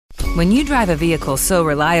When you drive a vehicle so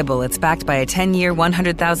reliable it's backed by a 10-year,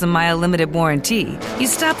 100,000-mile limited warranty, you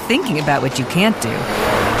stop thinking about what you can't do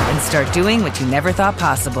and start doing what you never thought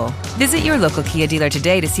possible. Visit your local Kia dealer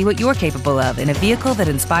today to see what you're capable of in a vehicle that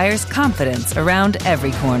inspires confidence around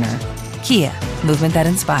every corner. Kia, movement that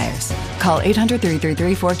inspires. Call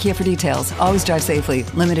 800-333-4KIA for details. Always drive safely.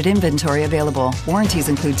 Limited inventory available. Warranties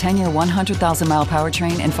include 10-year 100,000-mile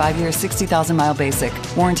powertrain and 5-year 60,000-mile basic.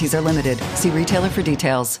 Warranties are limited. See retailer for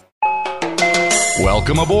details.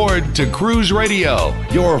 Welcome aboard to Cruise Radio,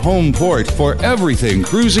 your home port for everything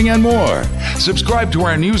cruising and more. Subscribe to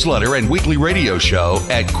our newsletter and weekly radio show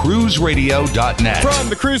at cruiseradio.net. From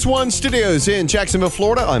the Cruise One studios in Jacksonville,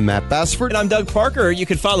 Florida, I'm Matt Bassford. And I'm Doug Parker. You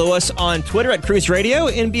can follow us on Twitter at Cruise Radio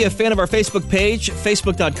and be a fan of our Facebook page,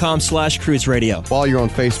 facebook.com/Cruise Radio. While you're on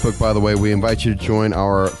Facebook, by the way, we invite you to join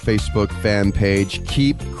our Facebook fan page,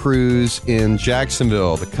 Keep Cruise in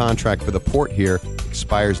Jacksonville. The contract for the port here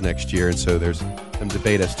expires next year, and so there's some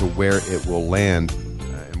debate as to where it will land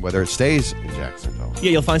and whether it stays in Jacksonville.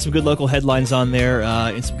 Yeah, you'll find some good local headlines on there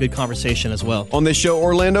and some good conversation as well. On this show,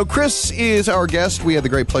 Orlando, Chris is our guest. We had the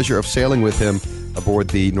great pleasure of sailing with him aboard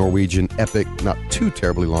the Norwegian Epic not too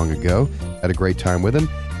terribly long ago. Had a great time with him.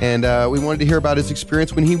 And we wanted to hear about his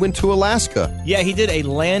experience when he went to Alaska. Yeah, he did a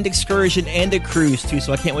land excursion and a cruise, too,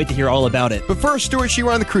 so I can't wait to hear all about it. But first, Stuart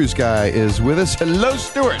Sheeran, the cruise guy, is with us. Hello,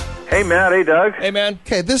 Stuart. Hey, Matt. Hey, Doug. Hey, man.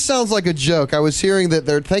 Okay, this sounds like a joke. I was hearing that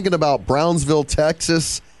they're thinking about Brownsville,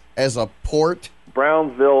 Texas as a port.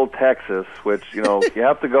 Brownsville, Texas, which, you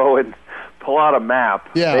have to go and pull out a map.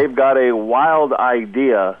 Yeah. They've got a wild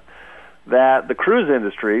idea that the cruise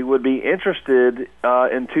industry would be interested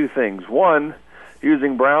in two things. One,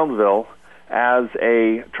 using Brownsville as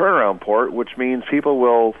a turnaround port, which means people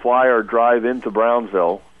will fly or drive into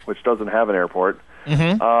Brownsville, which doesn't have an airport,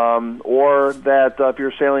 or that if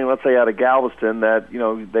you're sailing, let's say, out of Galveston, that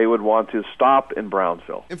they would want to stop in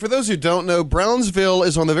Brownsville. And for those who don't know, Brownsville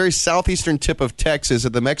is on the very southeastern tip of Texas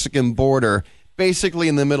at the Mexican border, basically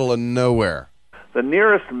in the middle of nowhere. The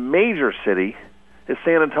nearest major city is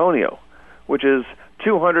San Antonio, which is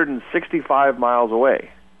 265 miles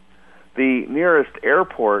away. The nearest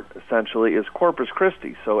airport, essentially, is Corpus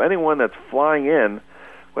Christi. So anyone that's flying in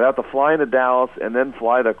would have to fly into Dallas and then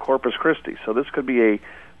fly to Corpus Christi. So this could be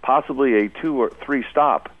possibly a 2 or 3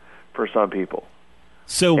 stop for some people.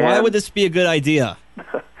 So why would this be a good idea?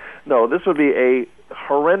 No, this would be a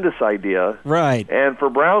horrendous idea. Right. And for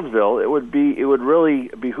Brownsville, it would really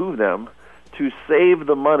behoove them to save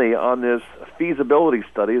the money on this feasibility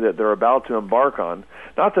study that they're about to embark on.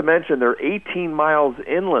 Not to mention they're 18 miles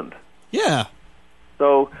inland. Yeah.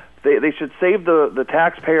 So they should save the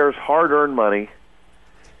taxpayers' hard-earned money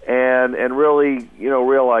and really,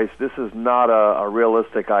 realize this is not a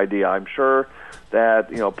realistic idea. I'm sure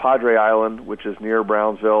that, Padre Island, which is near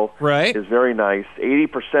Brownsville, right, is very nice.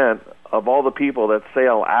 80% of all the people that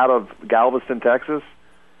sail out of Galveston, Texas,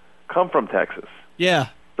 come from Texas. Yeah.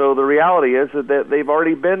 So the reality is that they've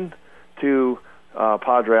already been to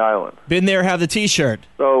Padre Island. Been there, have the T-shirt.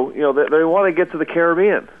 So, they want to get to the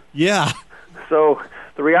Caribbean. Yeah. So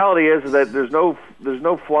the reality is that there's no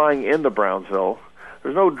flying into Brownsville.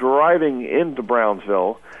 There's no driving into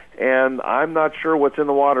Brownsville, and I'm not sure what's in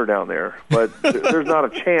the water down there. But there's not a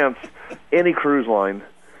chance any cruise line,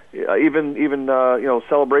 even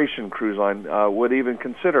Celebration Cruise Line, would even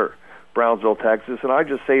consider Brownsville, Texas. And I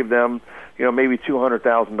just saved them, maybe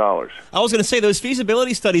 $200,000. I was going to say those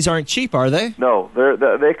feasibility studies aren't cheap, are they? No,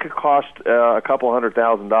 they could cost a couple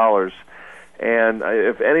 $100,000. And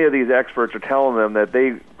if any of these experts are telling them that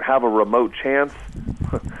they have a remote chance,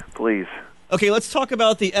 please. Okay, let's talk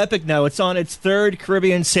about the Epic now. It's on its 3rd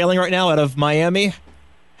Caribbean sailing right now out of Miami.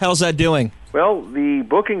 How's that doing? Well, the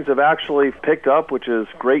bookings have actually picked up, which is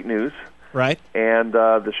great news. Right. And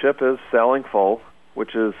the ship is sailing full,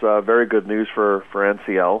 which is very good news for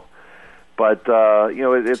NCL. But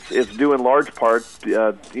it's due in large part,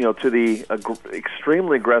 to the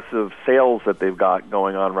extremely aggressive sales that they've got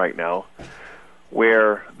going on right now,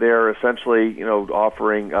 where they're essentially,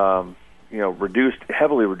 offering,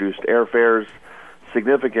 heavily reduced airfares,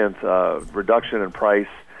 significant reduction in price,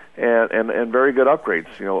 and very good upgrades.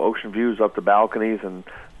 Ocean views up to balconies and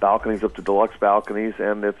balconies up to deluxe balconies,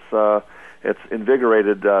 and it's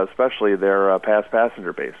invigorated, especially their past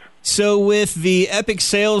passenger base. So with the Epic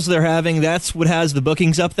sales they're having, that's what has the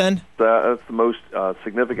bookings up then? That's the most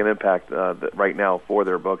significant impact right now for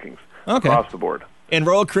their bookings across the board. And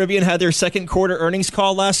Royal Caribbean had their second quarter earnings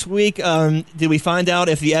call last week. Did we find out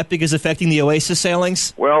if the Epic is affecting the Oasis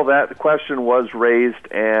sailings? Well, that question was raised,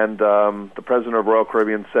 and the president of Royal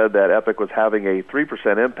Caribbean said that Epic was having a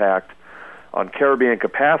 3% impact on Caribbean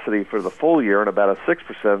capacity for the full year and about a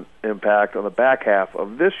 6% impact on the back half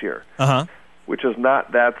of this year, which is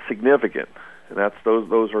not that significant. And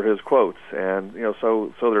those are his quotes. And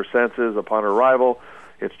so their sense is upon arrival,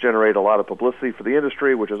 it's generated a lot of publicity for the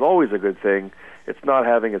industry, which is always a good thing. It's not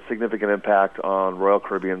having a significant impact on Royal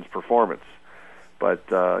Caribbean's performance. But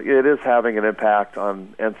it is having an impact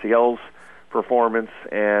on NCL's performance,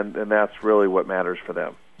 and that's really what matters for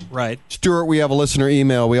them. Right. Stuart, we have a listener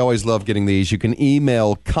email. We always love getting these. You can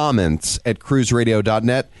email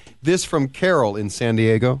comments@cruiseradio.net. This from Carol in San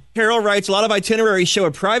Diego. Carol writes, a lot of itineraries show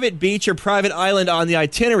a private beach or private island on the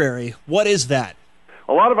itinerary. What is that?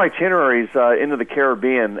 A lot of itineraries into the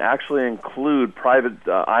Caribbean actually include private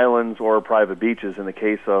islands or private beaches. In the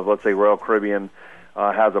case of, let's say, Royal Caribbean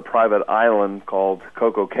has a private island called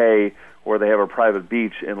Coco Cay, where they have a private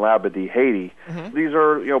beach in Labadee, Haiti. These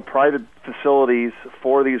are private facilities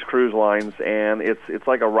for these cruise lines, and it's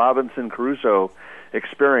like a Robinson Crusoe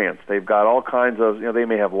experience. They've got all kinds of they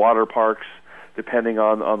may have water parks depending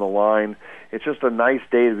on the line. It's just a nice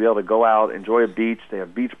day to be able to go out, enjoy a beach. They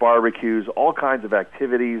have beach barbecues, all kinds of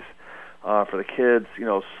activities for the kids.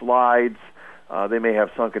 Slides. They may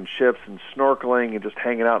have sunken ships and snorkeling and just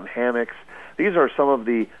hanging out in hammocks. These are some of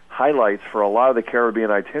the highlights for a lot of the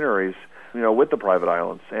Caribbean itineraries, with the private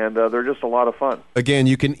islands, and they're just a lot of fun. Again,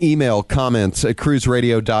 you can email comments at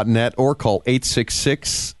cruiseradio.net or call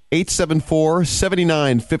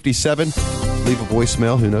 866-874-7957. Leave a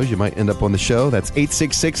voicemail. Who knows? You might end up on the show. That's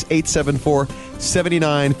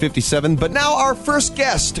 866-874-7957. But now our first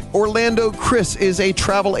guest, Orlando Chris, is a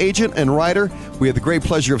travel agent and writer. We had the great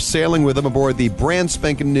pleasure of sailing with him aboard the brand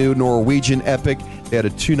spanking new Norwegian Epic. They had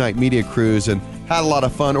a 2-night media cruise and had a lot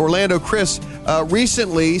of fun. Orlando Chris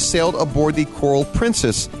recently sailed aboard the Coral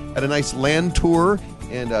Princess at a nice land tour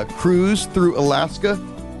and cruise through Alaska.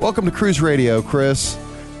 Welcome to Cruise Radio, Chris.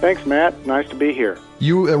 Thanks, Matt. Nice to be here.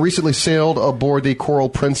 You recently sailed aboard the Coral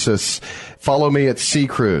Princess. Follow Me at Sea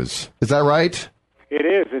Cruise. Is that right? It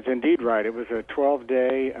is. It's indeed right. It was a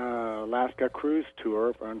 12-day Alaska cruise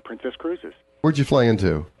tour on Princess Cruises. Where'd you fly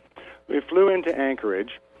into? We flew into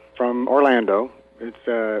Anchorage from Orlando. It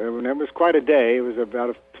was quite a day. It was about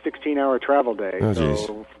a 16-hour travel day. Oh,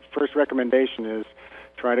 so first recommendation is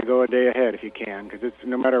try to go a day ahead if you can, because it's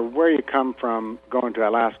no matter where you come from going to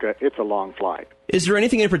Alaska, it's a long flight. Is there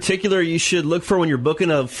anything in particular you should look for when you're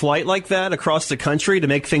booking a flight like that across the country to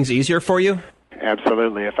make things easier for you?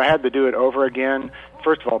 Absolutely. If I had to do it over again,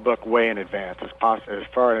 first of all, book way in advance, as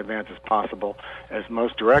far in advance as possible, as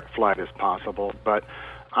most direct flight as possible. But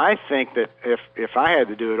I think that if I had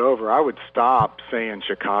to do it over, I would stop, say, in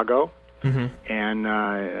Chicago, and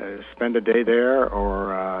spend a day there,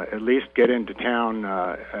 or at least get into town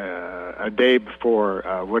a day before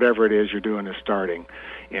whatever it is you're doing is starting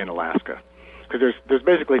in Alaska. Because there's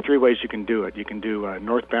basically 3 ways you can do it. You can do a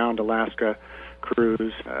northbound Alaska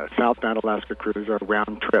cruise, southbound Alaska cruise, or a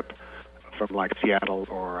round trip from like Seattle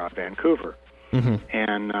or Vancouver.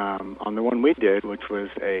 And on the one we did, which was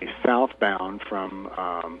a southbound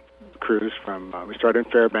cruise from we started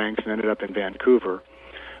in Fairbanks and ended up in Vancouver.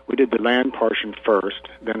 We did the land portion first,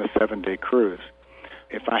 then a 7-day cruise.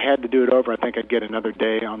 If I had to do it over, I think I'd get another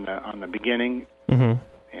day on the beginning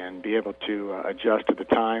and be able to adjust to the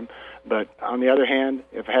time. But on the other hand,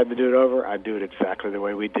 if I had to do it over, I'd do it exactly the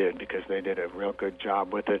way we did, because they did a real good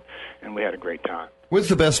job with it, and we had a great time. When's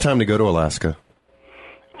the best time to go to Alaska?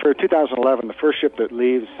 For 2011, the first ship that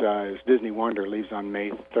leaves is Disney Wonder, leaves on May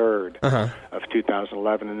 3rd of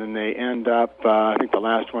 2011, and then they end up, I think the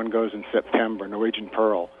last one goes in September. Norwegian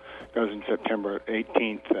Pearl goes in September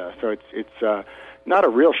 18th. So it's not a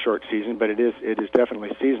real short season, but it is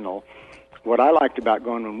definitely seasonal. What I liked about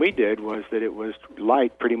going when we did was that it was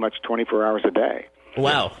light pretty much 24 hours a day.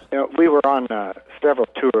 Wow. We were on several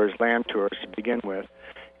tours, land tours to begin with,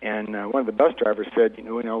 and one of the bus drivers said,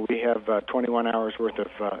 we have 21 hours worth of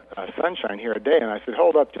sunshine here a day. And I said,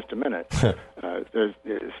 hold up just a minute. As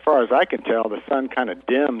far as I can tell, the sun kind of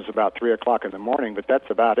dims about 3 o'clock in the morning, but that's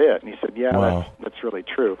about it. And he said, yeah, wow. that's really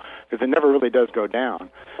true, because it never really does go down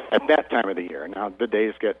at that time of the year. Now, the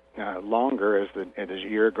days get longer as the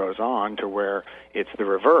year goes on, to where it's the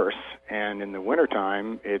reverse, and in the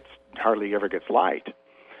wintertime, it hardly ever gets light.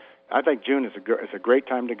 I think June is a great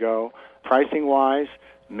time to go. Pricing-wise,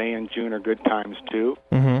 May and June are good times, too.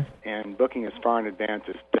 And booking as far in advance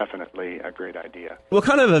is definitely a great idea. What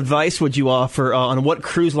kind of advice would you offer on what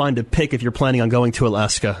cruise line to pick if you're planning on going to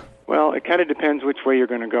Alaska? Well, it kind of depends which way you're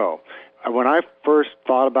going to go. When I first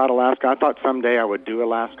thought about Alaska, I thought someday I would do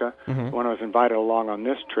Alaska. When I was invited along on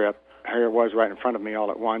this trip, here it was right in front of me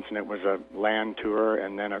all at once, and it was a land tour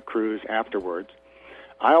and then a cruise afterwards.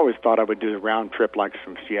 I always thought I would do the round trip like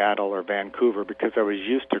from Seattle or Vancouver because I was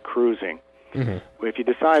used to cruising. Mm-hmm. If you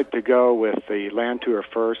decide to go with the land tour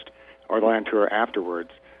first or the land tour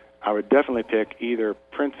afterwards, I would definitely pick either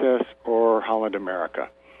Princess or Holland America.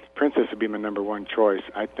 Princess would be my number one choice,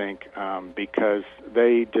 I think, because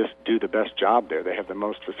they just do the best job there. They have the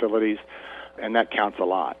most facilities, and that counts a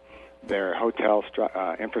lot. Their hotel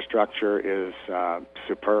infrastructure is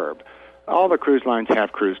superb. All the cruise lines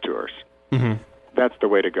have cruise tours. Mm-hmm. That's the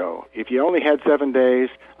way to go. If you only had 7 days,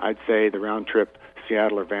 I'd say the round trip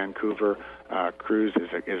Seattle or Vancouver cruise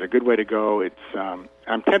is a good way to go. It's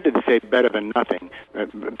I'm tempted to say better than nothing,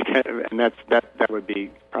 and that would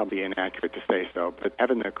be probably inaccurate to say so. But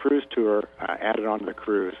having the cruise tour added onto the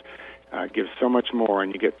cruise gives so much more,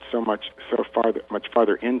 and you get much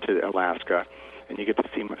farther into Alaska, and you get to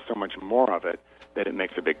see so much more of it that it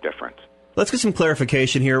makes a big difference. Let's get some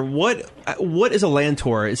clarification here. What is a land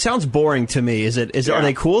tour? It sounds boring to me. Is it? Are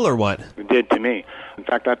they cool or what? It did to me. In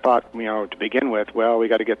fact, I thought, to begin with, well, we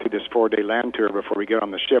got to get through this 4-day land tour before we get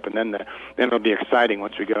on the ship, and then it'll be exciting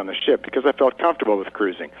once we get on the ship, because I felt comfortable with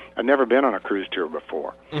cruising. I'd never been on a cruise tour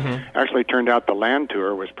before. Mm-hmm. Actually, it turned out the land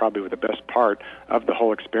tour was probably the best part of the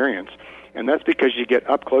whole experience. And that's because you get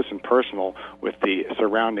up close and personal with the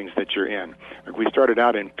surroundings that you're in. We started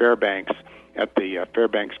out in Fairbanks at the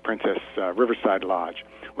Fairbanks Princess Riverside Lodge,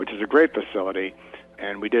 which is a great facility,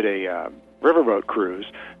 and we did a riverboat cruise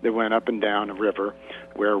that went up and down a river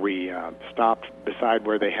where we stopped beside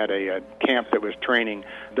where they had a camp that was training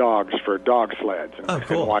dogs for dog sleds, and,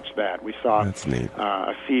 cool. and watched that. We saw That's neat.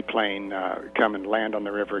 A seaplane come and land on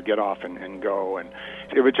the river, get off and go, and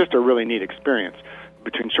it was just a really neat experience.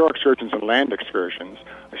 Between shore excursions and land excursions,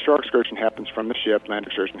 a shore excursion happens from the ship, land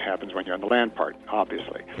excursion happens when you're on the land part,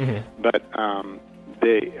 obviously. Mm-hmm. But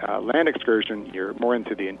the land excursion, you're more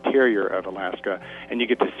into the interior of Alaska, and you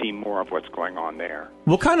get to see more of what's going on there.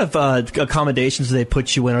 What kind of accommodations do they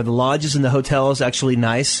put you in? Are the lodges and the hotels actually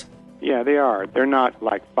nice? Yeah, they are. They're not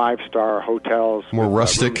like 5-star hotels. More with,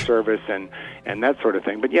 rustic. Room service and that sort of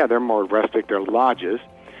thing. But yeah, they're more rustic. They're lodges,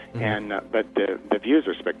 mm-hmm. But the views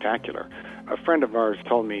are spectacular. A friend of ours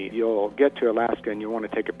told me, you'll get to Alaska and you want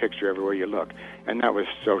to take a picture everywhere you look. And that was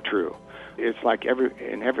so true. It's like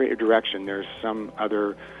in every direction there's some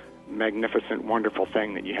other magnificent, wonderful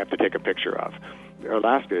thing that you have to take a picture of.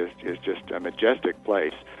 Alaska is just a majestic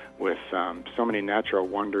place with so many natural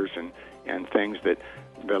wonders and things that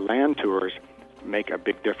the land tours make a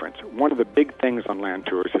big difference. One of the big things on land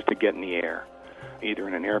tours is to get in the air, either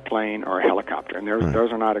in an airplane or a helicopter, and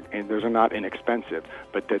those are not inexpensive,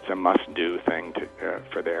 but that's a must-do thing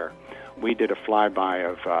for there. We did a flyby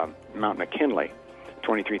of Mount McKinley,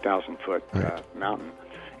 23,000-foot mountain,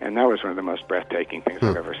 and that was one of the most breathtaking things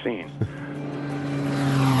I've ever seen.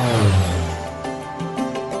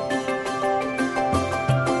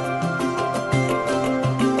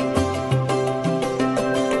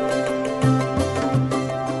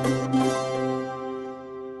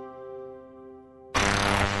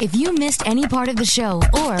 If you missed any part of the show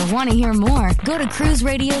or want to hear more, go to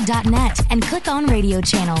cruiseradio.net and click on Radio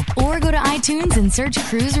Channel, or go to iTunes and search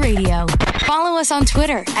Cruise Radio. Follow us on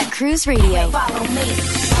Twitter at Cruise Radio. Follow me.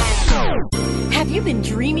 Have you been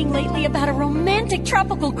dreaming lately about a romantic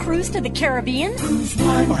tropical cruise to the Caribbean? Cruise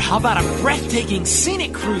One. Or how about a breathtaking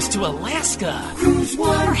scenic cruise to Alaska? Cruise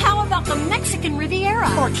One. Or how about the Mexican Riviera?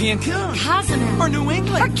 Or Cancun? Cozumel? Or New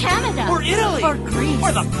England? Or Canada? Or Italy? Or Greece?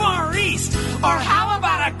 Or the Far East? Or how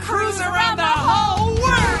about a cruise around the whole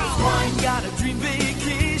world? Cruise One. Got a dream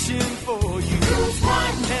vacation for you. Cruise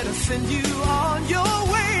One. Let us send you on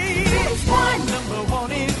your way. Cruise One. Number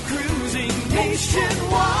one in cruising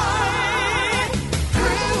nationwide.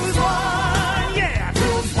 Cruise One. Yeah.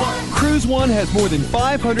 Cruise One. Cruise One has more than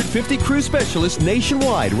 550 cruise specialists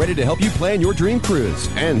nationwide ready to help you plan your dream cruise.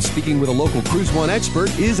 And speaking with a local Cruise One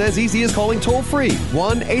expert is as easy as calling toll-free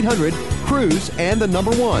 1-800-CRUISE and the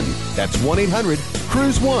number 1. That's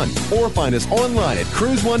 1-800-CRUISE-1. Or find us online at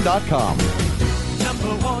cruiseone.com.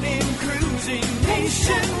 Number one in cruising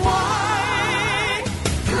nationwide.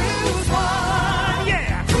 Cruise One.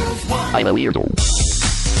 Yeah. Cruise One. I'm a weirdo.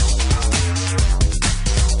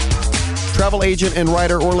 Travel agent and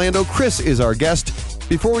writer Orlando Chris is our guest.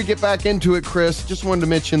 Before we get back into it, Chris, just wanted to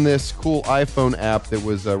mention this cool iPhone app that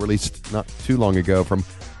was released not too long ago from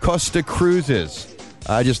Costa Cruises.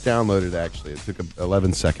 I just downloaded it, actually. It took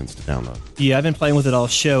 11 seconds to download. Yeah, I've been playing with it all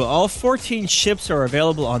show. All 14 ships are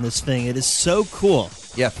available on this thing. It is so cool.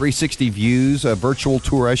 Yeah, 360 views, a virtual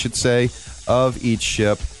tour, I should say, of each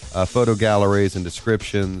ship. Photo galleries and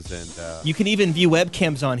descriptions. And you can even view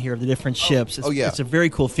webcams on here of the different ships. It's a very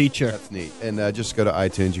cool feature. That's neat. And just go to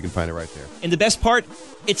iTunes. You can find it right there. And the best part,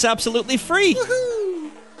 it's absolutely free.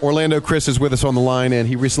 Woohoo! Orlando Chris is with us on the line, and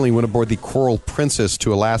he recently went aboard the Coral Princess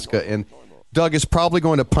to Alaska. And Doug is probably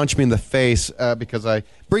going to punch me in the face because I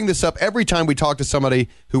bring this up every time we talk to somebody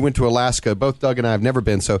who went to Alaska. Both Doug and I have never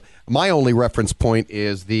been, so my only reference point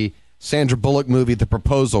is the Sandra Bullock movie, The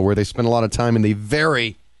Proposal, where they spend a lot of time in the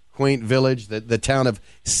very quaint village, the town of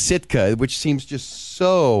Sitka, which seems just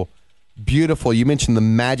so beautiful. You mentioned the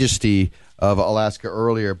majesty of Alaska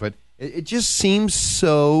earlier, but it just seems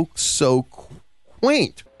so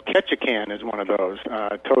quaint. Ketchikan is one of those.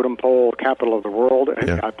 Totem pole, capital of the world.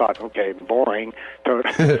 And I thought, okay, boring.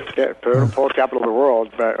 Totem pole, capital of the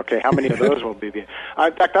world. But, okay, how many of those will be? In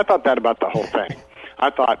fact, I thought that about the whole thing. I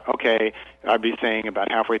thought, okay, I'd be saying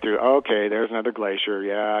about halfway through, okay, there's another glacier.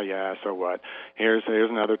 Yeah, so what? Here's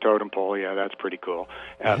another totem pole. Yeah, that's pretty cool.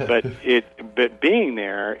 But being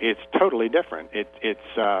there, it's totally different. It's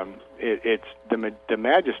the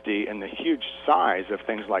majesty and the huge size of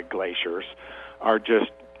things like glaciers are just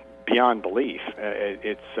beyond belief.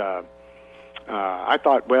 I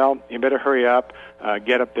thought, well, you better hurry up,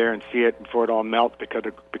 get up there and see it before it all melts because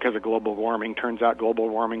of global warming. Turns out global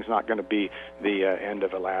warming's not going to be the end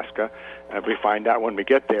of Alaska. We find out when we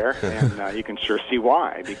get there, and you can sure see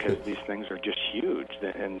why, because these things are just huge,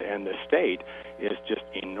 and the state is just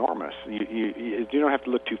enormous. You don't have to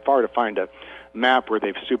look too far to find a map where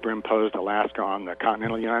they've superimposed Alaska on the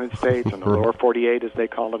continental United States, on the lower 48, as they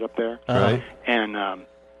call it up there. Right. And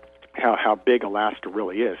how big Alaska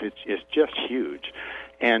really is. It's just huge.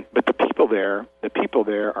 But the people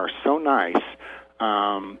there are so nice.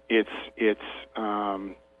 It's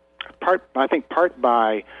part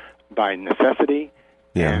by necessity,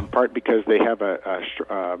 and part because they have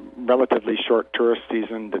a relatively short tourist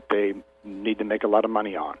season that they need to make a lot of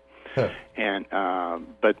money on. And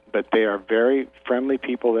but they are very friendly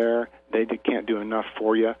people there. They can't do enough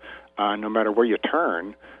for you, no matter where you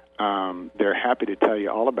turn. They're happy to tell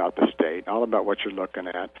you all about the state, all about what you're looking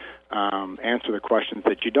at, answer the questions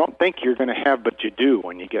that you don't think you're going to have, but you do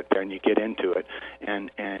when you get there and you get into it,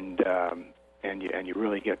 and you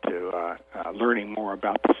really get to learning more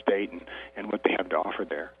about the state and what they have to offer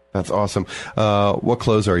there. That's awesome. What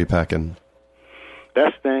clothes are you packing?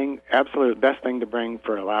 Absolute best thing to bring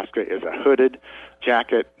for Alaska is a hooded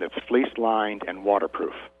jacket that's fleece-lined and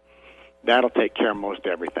waterproof. That'll take care of most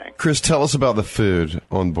everything. Chris, tell us about the food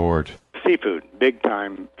on board. Seafood,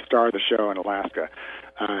 big-time star of the show in Alaska.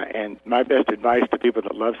 And my best advice to people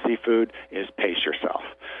that love seafood is pace yourself.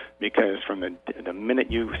 Because from the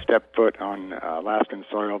minute you step foot on Alaskan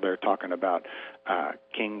soil, they're talking about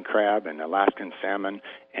king crab and Alaskan salmon.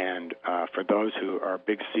 And for those who are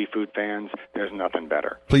big seafood fans, there's nothing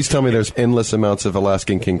better. Please tell me there's endless amounts of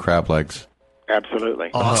Alaskan king crab legs.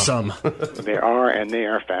 Absolutely. Awesome. They are, and they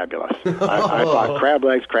are fabulous. I bought crab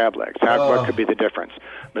legs. What could be the difference?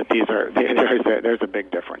 But there's a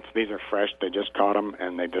big difference. These are fresh. They just caught them,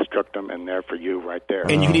 and they just cooked them, and they're for you right there.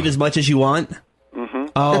 And you can eat as much as you want? Mm-hmm.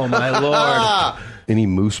 Oh, my Lord. Any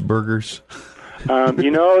moose burgers?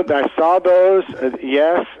 I saw those.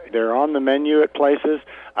 Yes, they're on the menu at places.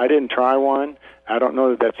 I didn't try one. I don't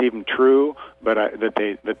know that that's even true, but that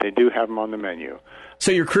they do have them on the menu.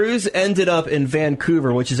 So your cruise ended up in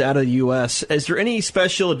Vancouver, which is out of the U.S. Is there any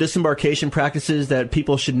special disembarkation practices that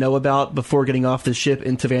people should know about before getting off the ship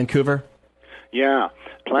into Vancouver? Yeah,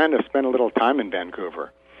 plan to spend a little time in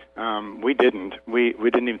Vancouver. We didn't. We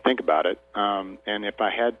didn't even think about it. And if I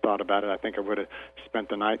had thought about it, I think I would have spent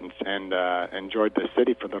the night and enjoyed the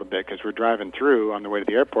city for a little bit, because we're driving through on the way to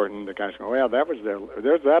the airport, and the guys go, well,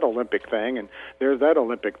 there's that Olympic thing, and there's that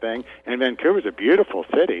Olympic thing. And Vancouver's a beautiful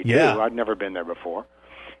city, too. I'd never been there before.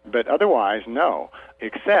 But otherwise, no,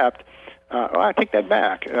 except... I take that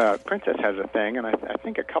back. Princess has a thing, and I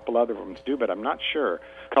think a couple other ones do, but I'm not sure,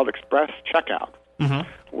 called Express Checkout,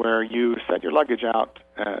 where you set your luggage out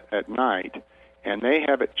at night, and they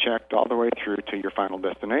have it checked all the way through to your final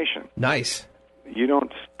destination. Nice. You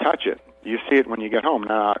don't touch it. You see it when you get home.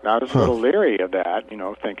 Now, I was a little leery of that,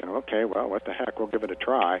 thinking, okay, well, what the heck, we'll give it a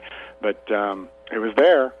try. But it was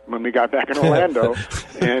there when we got back in Orlando,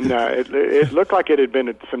 and it looked like it had been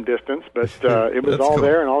at some distance, but it was all cool.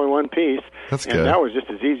 There and all in one piece. That's and good. That was just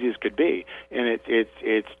as easy as could be. And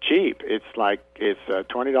it's cheap. It's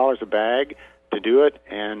 $20 a bag to do it,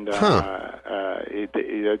 and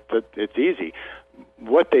it's easy.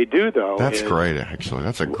 What they do, though, that's great. Actually,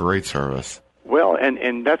 that's a great service. Well,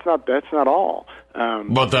 and that's not all.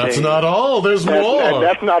 But that's not all. There's more.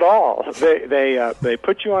 That's not all. They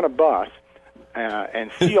put you on a bus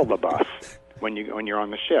and seal the bus when you're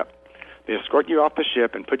on the ship. They escort you off the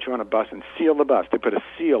ship and put you on a bus and seal the bus. They put a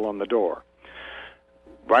seal on the door.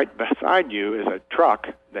 right beside you is a truck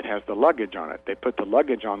that has the luggage on it. They put the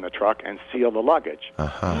luggage on the truck and seal the luggage.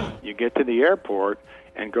 You get to the airport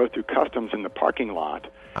and go through customs in the parking lot.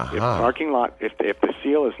 If the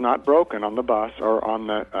seal is not broken on the bus or on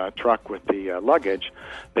the truck with the luggage,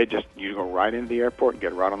 you go right into the airport and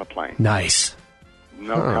get right on the plane. Nice.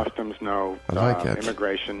 No customs, no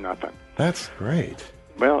immigration, nothing. That's great.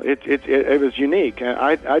 Well, it was unique.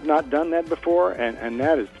 I'd not done that before, and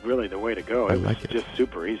that is really the way to go. It was just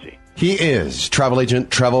super easy. He is travel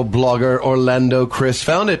agent, travel blogger Orlando Chris,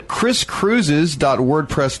 found at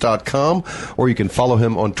chriscruises.wordpress.com, or you can follow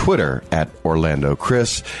him on Twitter at Orlando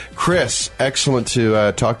Chris. Chris, excellent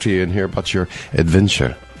to talk to you and hear about your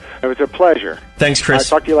adventure. It was a pleasure. Thanks, Chris.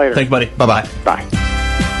 I'll talk to you later. Thanks, buddy. Bye-bye. Bye.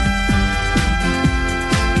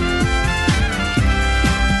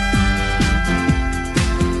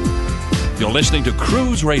 You're listening to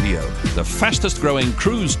Cruise Radio, the fastest-growing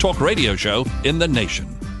cruise talk radio show in the nation.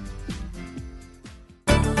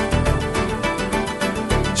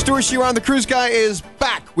 Stuart Chiron, the Cruise Guy, is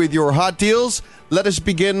back with your hot deals. Let us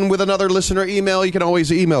begin with another listener email. You can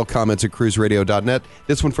always email comments at cruiseradio.net.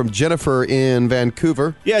 This one from Jennifer in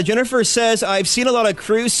Vancouver. Yeah, Jennifer says, I've seen a lot of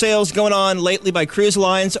cruise sales going on lately by cruise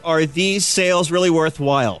lines. Are these sales really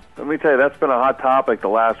worthwhile? Let me tell you, that's been a hot topic the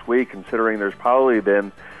last week, considering there's probably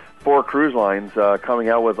been 4 cruise lines coming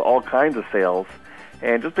out with all kinds of sales.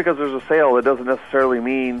 And just because there's a sale, it doesn't necessarily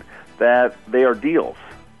mean that they are deals.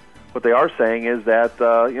 What they are saying is that,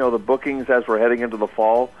 the bookings as we're heading into the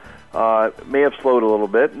fall may have slowed a little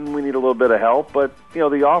bit, and we need a little bit of help. But,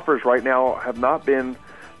 the offers right now have not been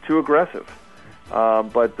too aggressive.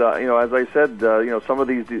 But as I said, some of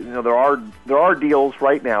these, there are deals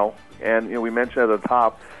right now. And, we mentioned at the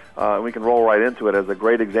top, we can roll right into it as a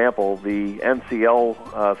great example, the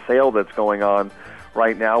NCL sale that's going on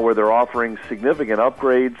right now, where they're offering significant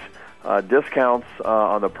upgrades, discounts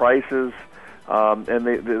on the prices.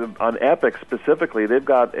 And on Epic specifically, they've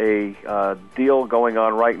got a deal going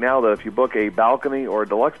on right now that if you book a balcony or a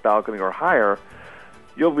deluxe balcony or higher,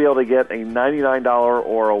 you'll be able to get a $99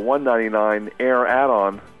 or a $199 air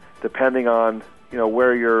add-on, depending on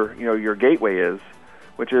where your gateway is,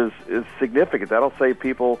 which is significant. That'll save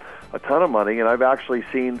people a ton of money. And I've actually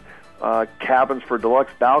seen cabins for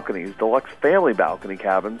deluxe balconies, deluxe family balcony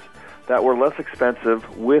cabins, that were less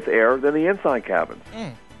expensive with air than the inside cabins.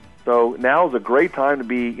 So now is a great time to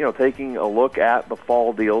be, taking a look at the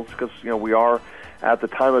fall deals, because, we are at the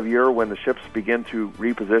time of year when the ships begin to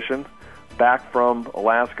reposition back from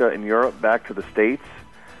Alaska and Europe back to the States.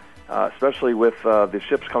 Especially with the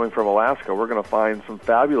ships coming from Alaska, we're going to find some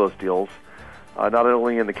fabulous deals, not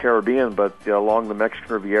only in the Caribbean, but along the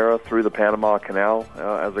Mexican Riviera through the Panama Canal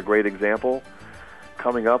as a great example.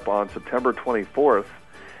 Coming up on September 24th,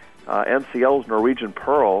 NCL's Norwegian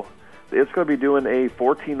Pearl, it's going to be doing a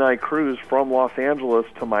 14-night cruise from Los Angeles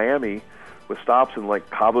to Miami with stops in like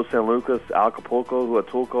Cabo San Lucas, Acapulco,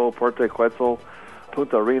 Huatulco, Puerto Quetzal,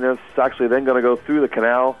 Punta Arenas. It's actually then going to go through the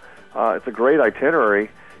canal. It's a great itinerary.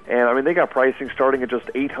 And, they got pricing starting at just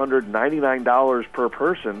 $899 per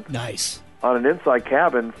person. Nice. On an inside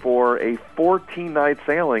cabin for a 14-night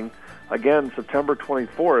sailing, again, September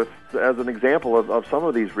 24th, as an example of some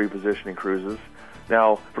of these repositioning cruises.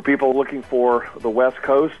 Now, for people looking for the West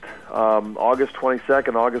Coast, August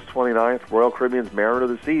 22nd, August 29th, Royal Caribbean's Mariner of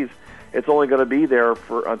the Seas, it's only going to be there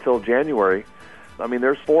until January.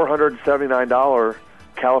 There's $479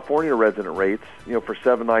 California resident rates, for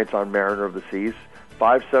 7 nights on Mariner of the Seas,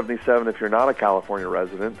 $577 if you're not a California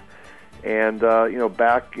resident. And,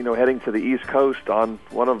 back, heading to the East Coast on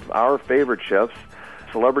one of our favorite ships,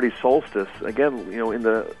 Celebrity Solstice, again, in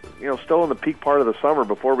the, still in the peak part of the summer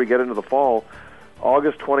before we get into the fall,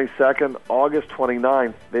 August 22nd, August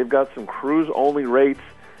 29th, they've got some cruise-only rates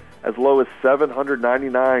as low as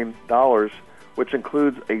 $799, which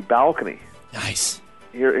includes a balcony. Nice.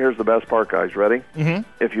 Here's the best part, guys. Ready? Mm-hmm.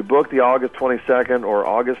 If you book the August 22nd or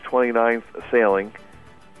August 29th sailing,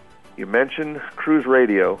 you mention Cruise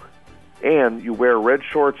Radio, and you wear red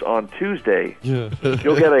shorts on Tuesday, you'll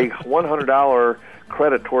get a $100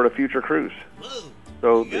 credit toward a future cruise. Whoa.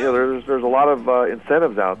 So there's a lot of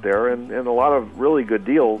incentives out there and a lot of really good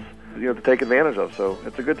deals to take advantage of. So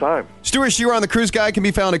it's a good time. Stuart Chiron, the Cruise Guy, can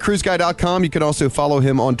be found at cruiseguy.com. You can also follow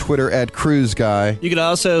him on Twitter at Cruise Guy. You can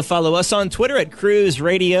also follow us on Twitter at Cruise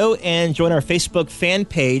Radio and join our Facebook fan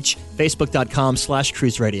page,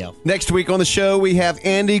 facebook.com/Cruise Radio. Next week on the show, we have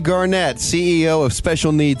Andy Garnett, CEO of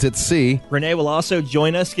Special Needs at Sea. Renee will also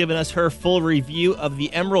join us, giving us her full review of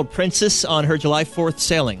the Emerald Princess on her July 4th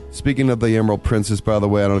sailing. Speaking of the Emerald Princess, by the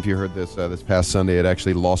way, I don't know if you heard this, this past Sunday, it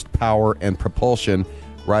actually lost power and propulsion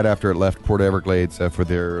right after it left Port Everglades for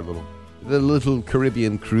their little the little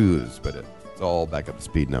Caribbean cruise, but it's all back up to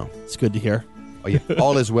speed now. It's good to hear. Oh, yeah.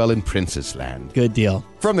 All is well in Princess Land. Good deal.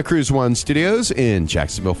 From the Cruise One studios in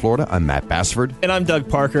Jacksonville, Florida, I'm Matt Bassford. And I'm Doug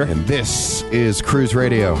Parker. And this is Cruise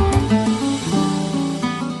Radio.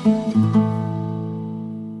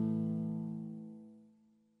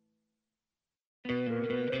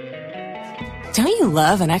 Don't you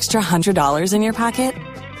love an extra $100 in your pocket?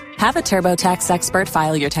 Have a TurboTax expert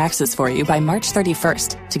file your taxes for you by March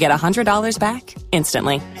 31st to get $100 back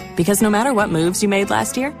instantly. Because no matter what moves you made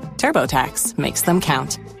last year, TurboTax makes them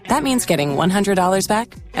count. That means getting $100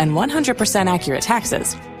 back and 100% accurate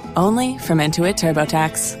taxes, only from Intuit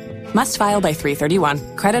TurboTax. Must file by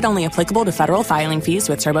 3/31. Credit only applicable to federal filing fees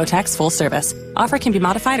with TurboTax full service. Offer can be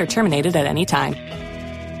modified or terminated at any time.